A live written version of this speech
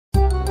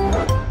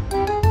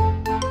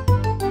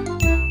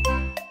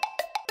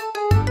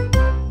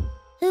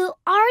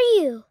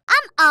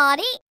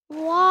Audie.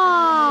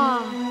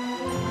 Wow!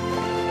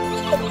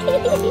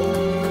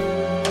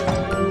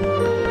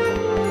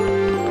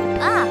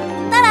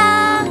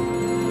 Ta-da!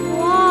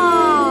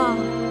 Wow!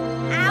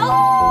 Ow!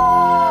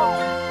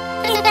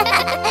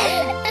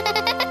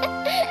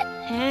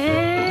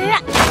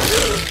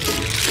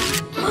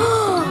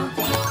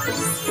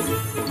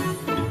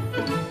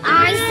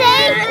 I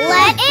say,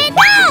 let it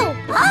go!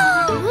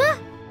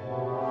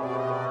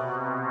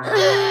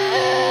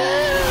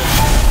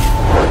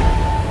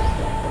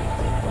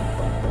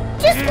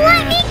 Just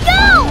let me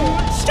go!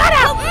 Shut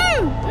up!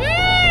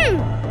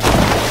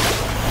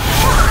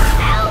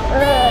 Help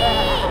me!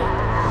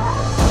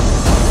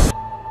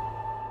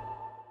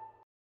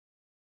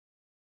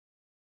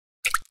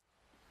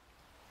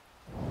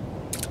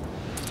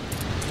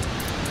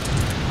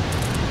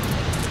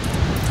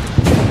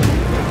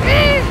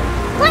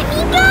 Let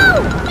me go!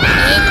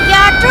 In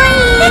your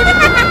dream!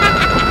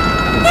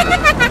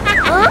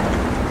 Huh?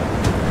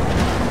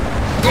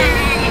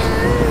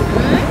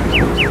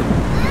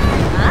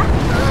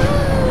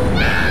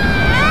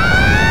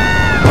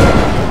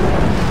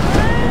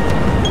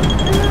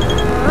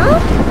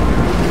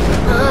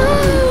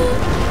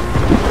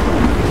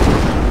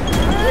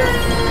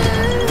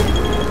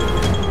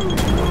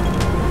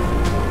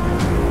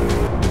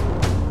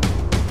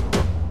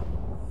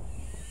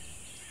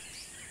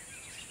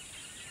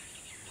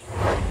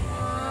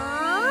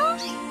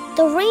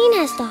 The rain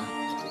has stopped.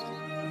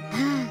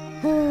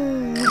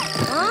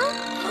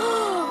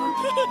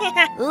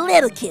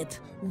 Little kid,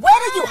 where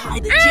do you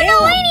hide the I don't jam?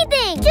 know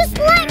anything! Just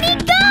let me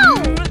go!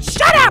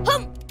 Shut up!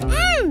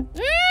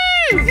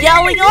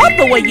 Yelling all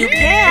the way you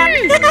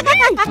can.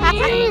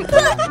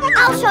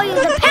 I'll show you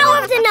the power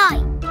of the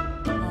night!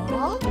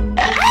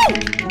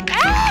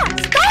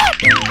 Stop!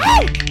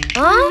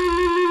 Huh?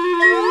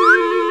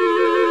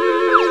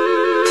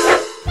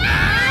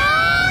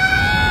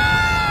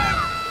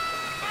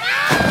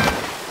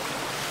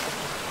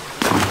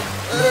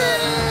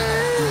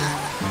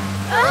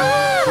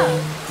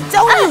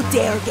 Don't you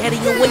dare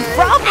getting away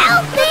from me!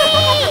 Help me!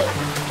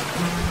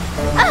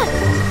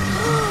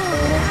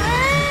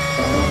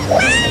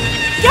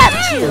 Got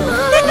you!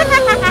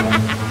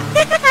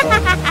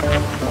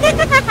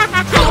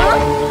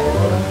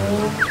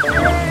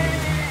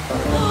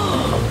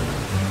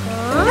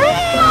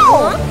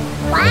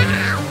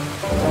 Wow!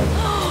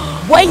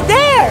 Wait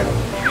there!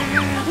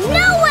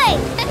 No way!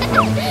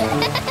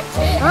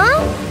 Huh?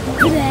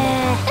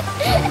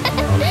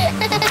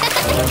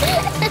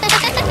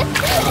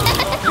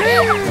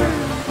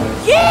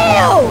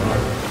 You!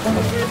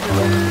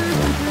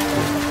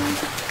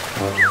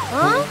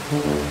 Huh?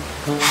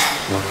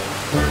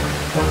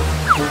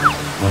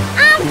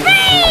 I'm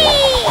free!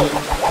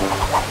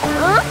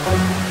 Huh?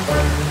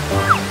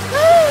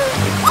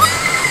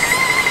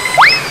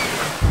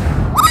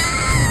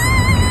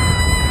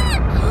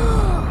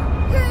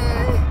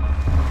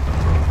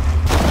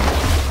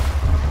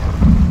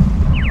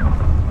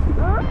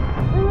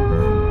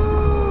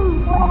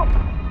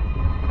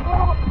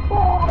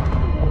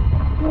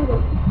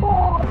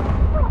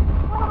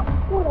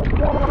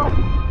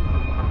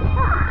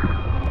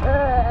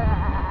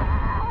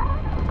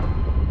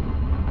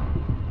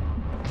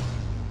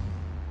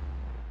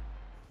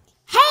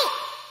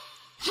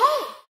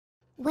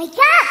 Wake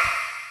up!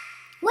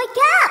 Wake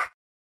up!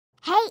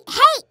 Hey!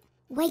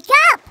 Wake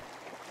up!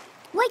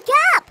 Wake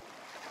up!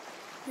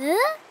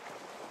 Huh?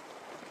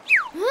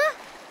 Huh?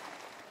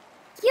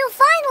 You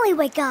finally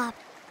wake up!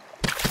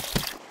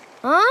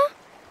 Huh?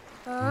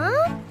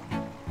 Huh?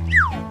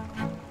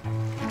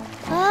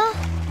 Huh?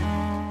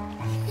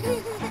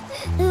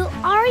 Who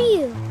are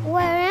you?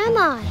 Where am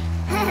I?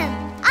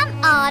 I'm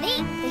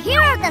Audie, the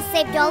hero that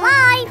saved your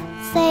life.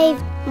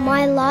 Saved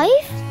my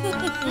life?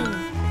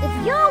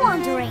 If you're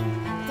wondering,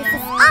 this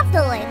is Off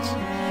the Ledge,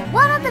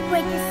 one of the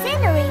greatest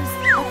sceneries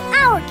of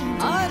our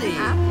kingdom. Audie,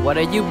 what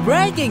are you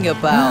bragging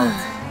about?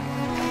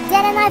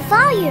 Dad and I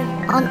found you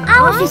on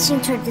our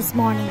fishing trip this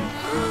morning.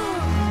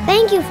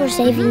 Thank you for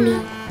saving me.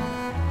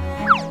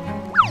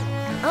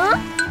 Huh?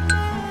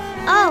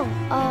 Oh,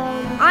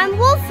 I'm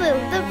Wolfoo,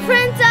 the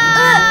prince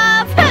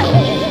of...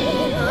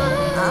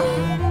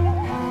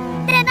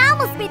 Then I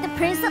must be the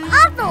prince of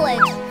Off the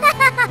Ledge.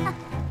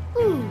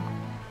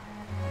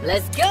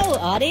 Let's go,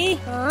 Audie.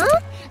 Huh?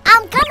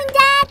 I'm coming,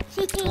 Dad.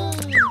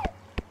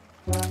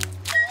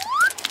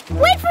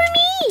 Wait for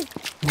me!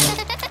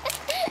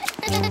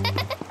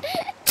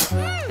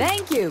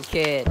 Thank you,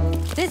 kid.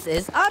 This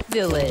is our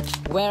village,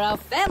 where our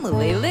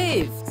family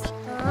lives.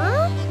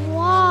 Huh?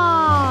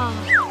 Wow!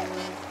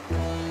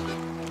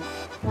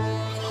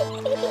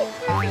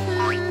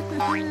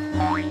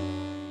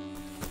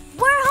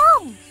 We're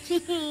home.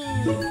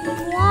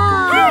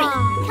 Wow! Hurry,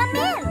 come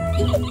in.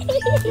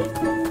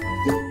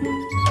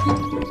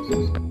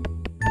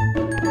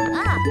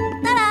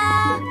 Ta-da!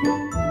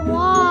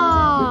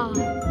 Wow!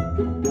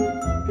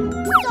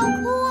 So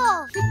cool.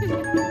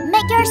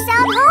 Make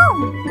yourself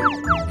home.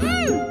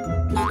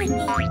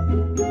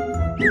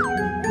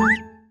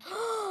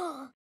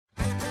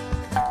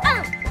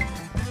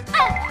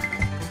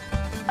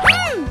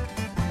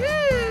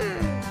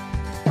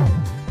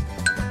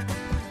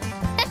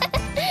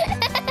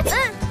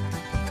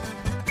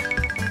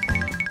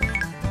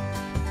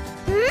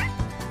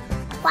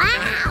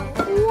 Wow!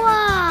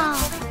 Wow!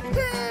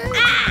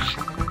 Ah!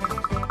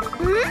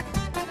 Hmm?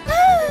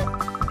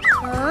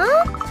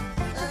 Huh?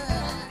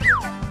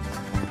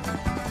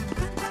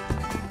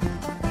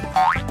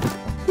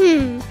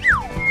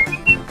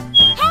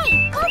 Hey,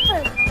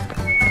 Wolfoo!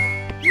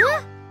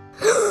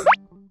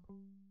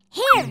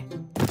 Here,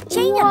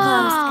 change your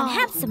clothes and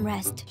have some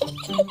rest.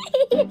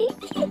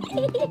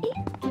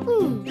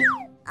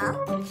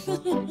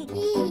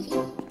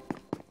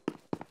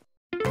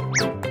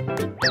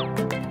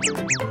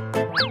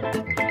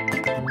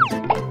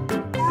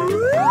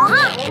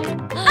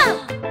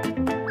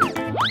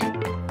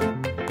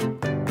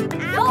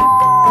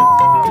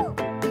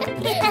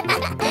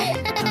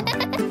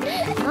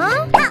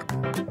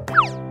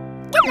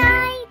 Good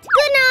night.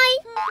 Good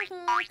night.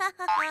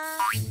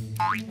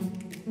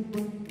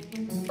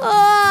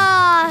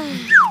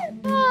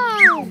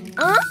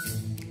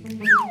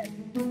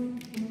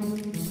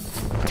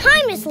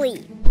 Time to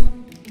sleep.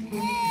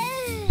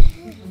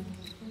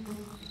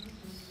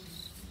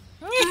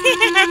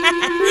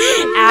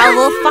 I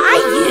will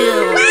find you.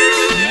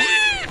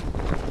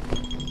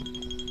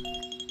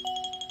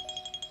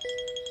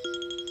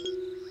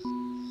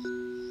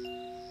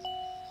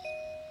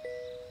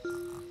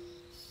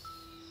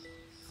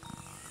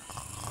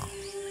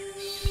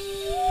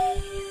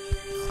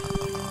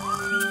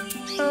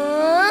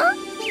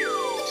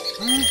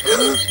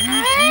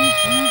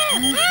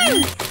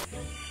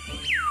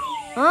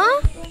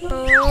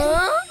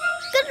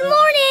 Good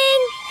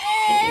morning.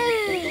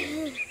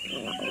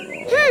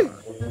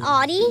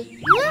 Audie?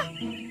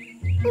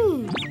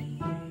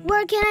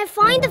 Where can I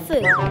find the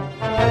food?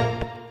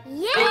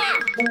 Yeah!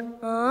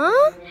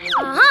 Huh?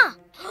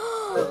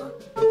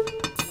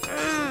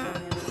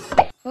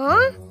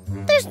 Huh?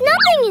 There's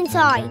nothing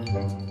inside.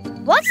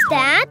 What's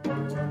that?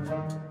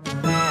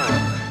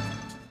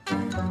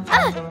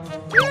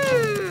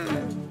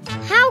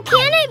 How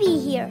can I be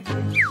here?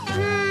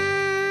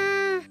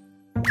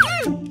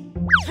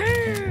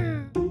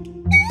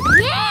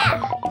 Yeah!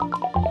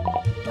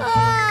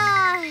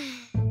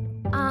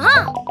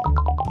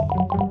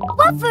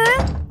 Wolfoo,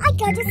 I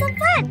got you some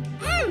food.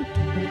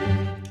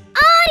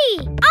 Audie!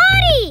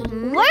 Audie!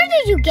 Where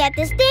did you get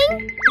this thing?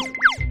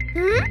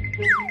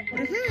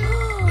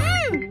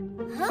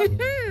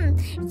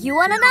 You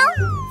wanna know?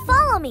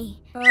 Follow me.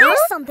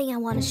 There's something I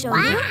want to show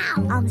you.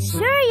 I'm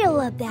sure you'll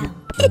love that.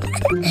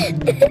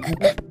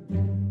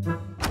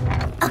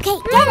 Okay,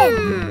 get it.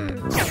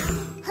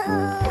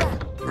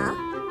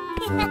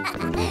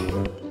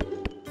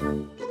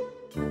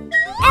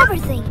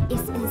 Everything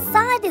is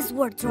inside this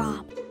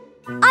wardrobe.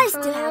 I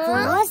still have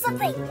lots of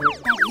things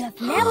that you have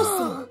never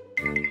seen.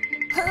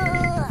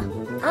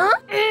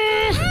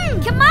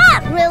 Come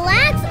on!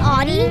 Relax,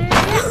 Audie.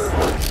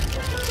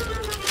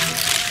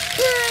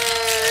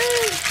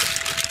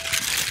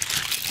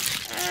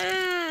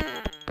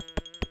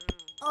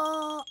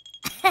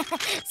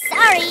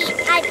 Sorry,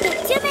 I put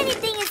too many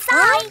things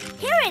inside.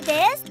 Here it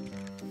is.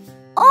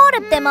 All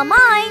of them are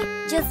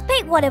mine. Just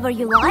pick whatever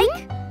you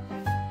like.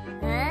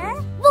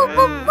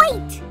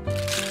 Wait!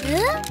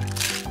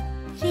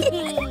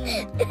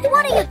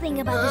 What do you think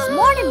about this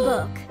morning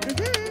book?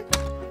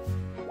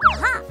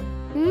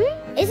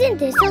 Isn't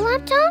this a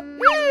laptop?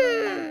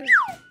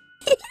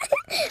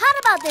 How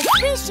about this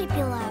fishy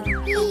pillow?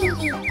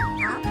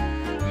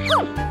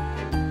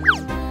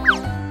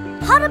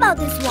 How about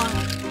this one?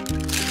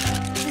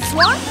 This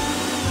one?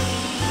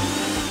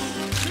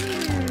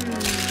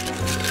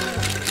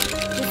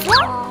 This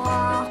one?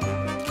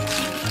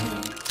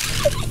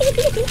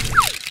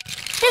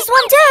 This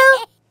one too!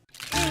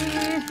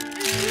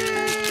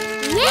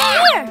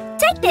 Here!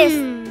 Take this!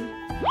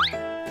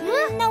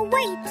 No,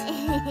 wait!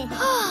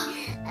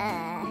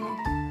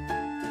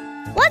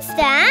 What's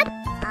that?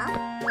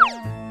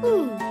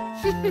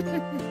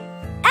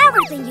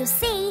 Everything you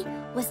see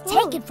was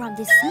taken from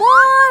this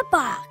small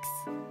box.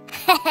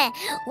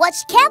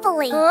 Watch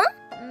carefully.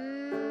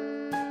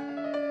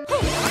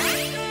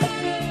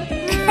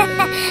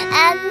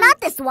 Not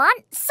this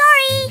one.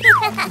 Sorry.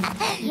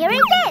 Here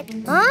is it.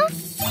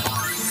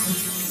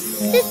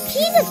 This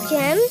piece of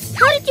gem?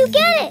 How did you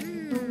get it?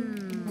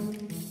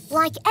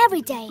 Like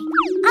every day,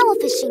 I was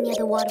fishing near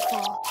the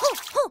waterfall.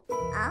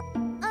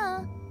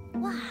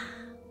 Wow.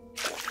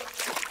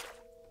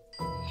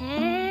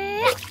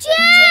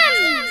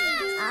 Gem!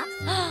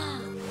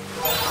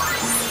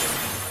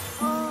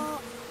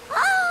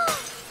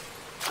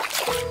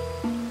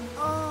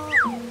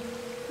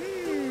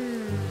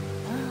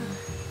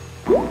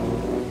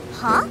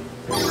 Huh?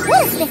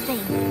 What is this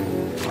thing?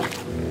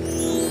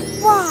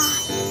 Wow,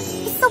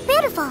 it's so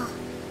beautiful.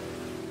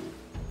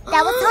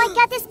 That was how I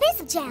got this piece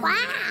of gem. Wow.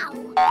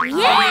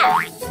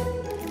 Yeah!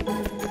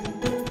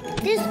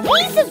 This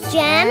piece of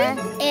gem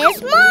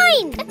is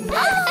mine!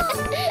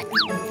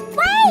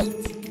 Wait!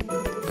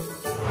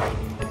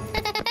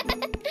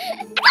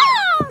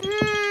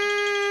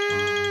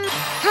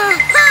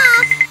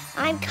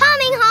 I'm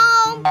coming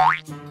home!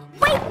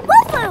 Wait,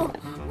 Wolfoo!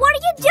 What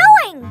are you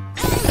doing?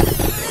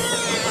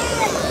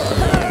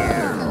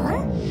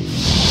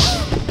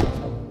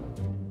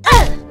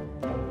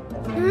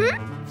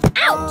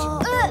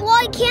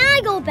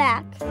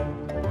 back.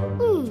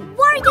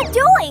 What are you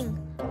doing?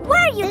 Where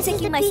are you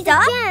taking my stuff? This is the piece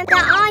of jam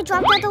that I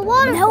dropped at the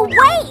waterfall. No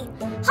way!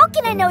 How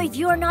can I know if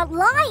you are not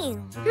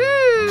lying?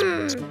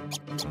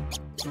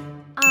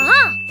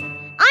 Aha!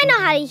 I know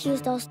how to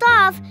use those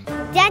stuff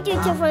that you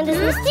took from this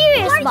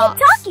mysterious What are box.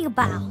 you talking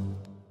about?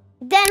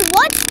 Then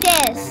what's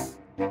this?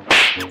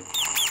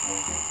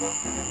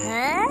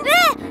 Huh?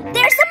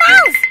 There's a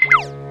mouse!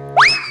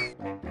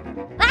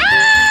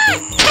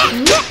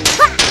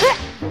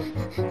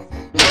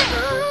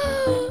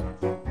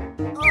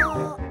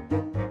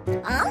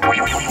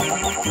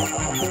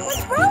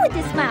 What's wrong with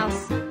this mouse?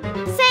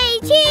 Say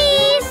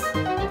cheese!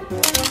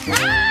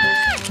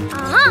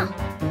 Aha!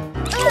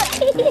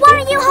 What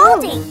are you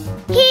holding?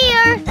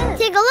 Here,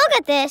 take a look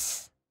at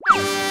this. Who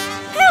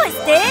is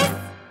this?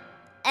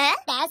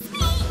 That's me.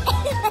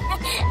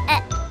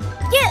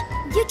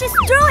 You just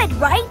threw it,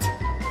 right?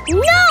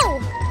 No!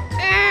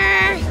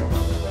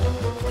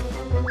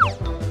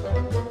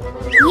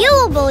 You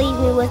will believe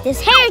me with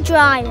this hair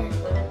dryer.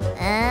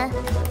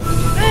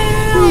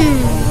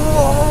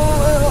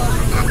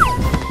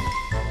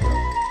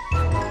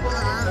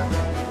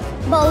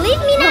 Believe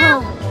me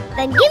now?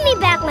 Then give me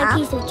back my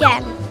piece of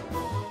jam.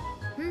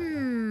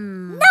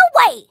 No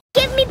way!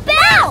 Give me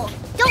back!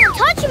 Don't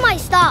touch my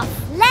stuff.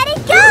 Let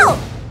it go!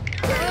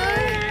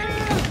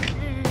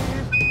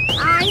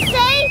 I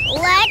say,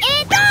 let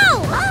it go!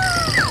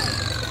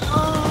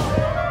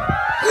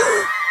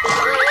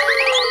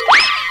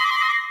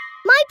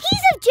 My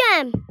piece of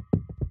jam!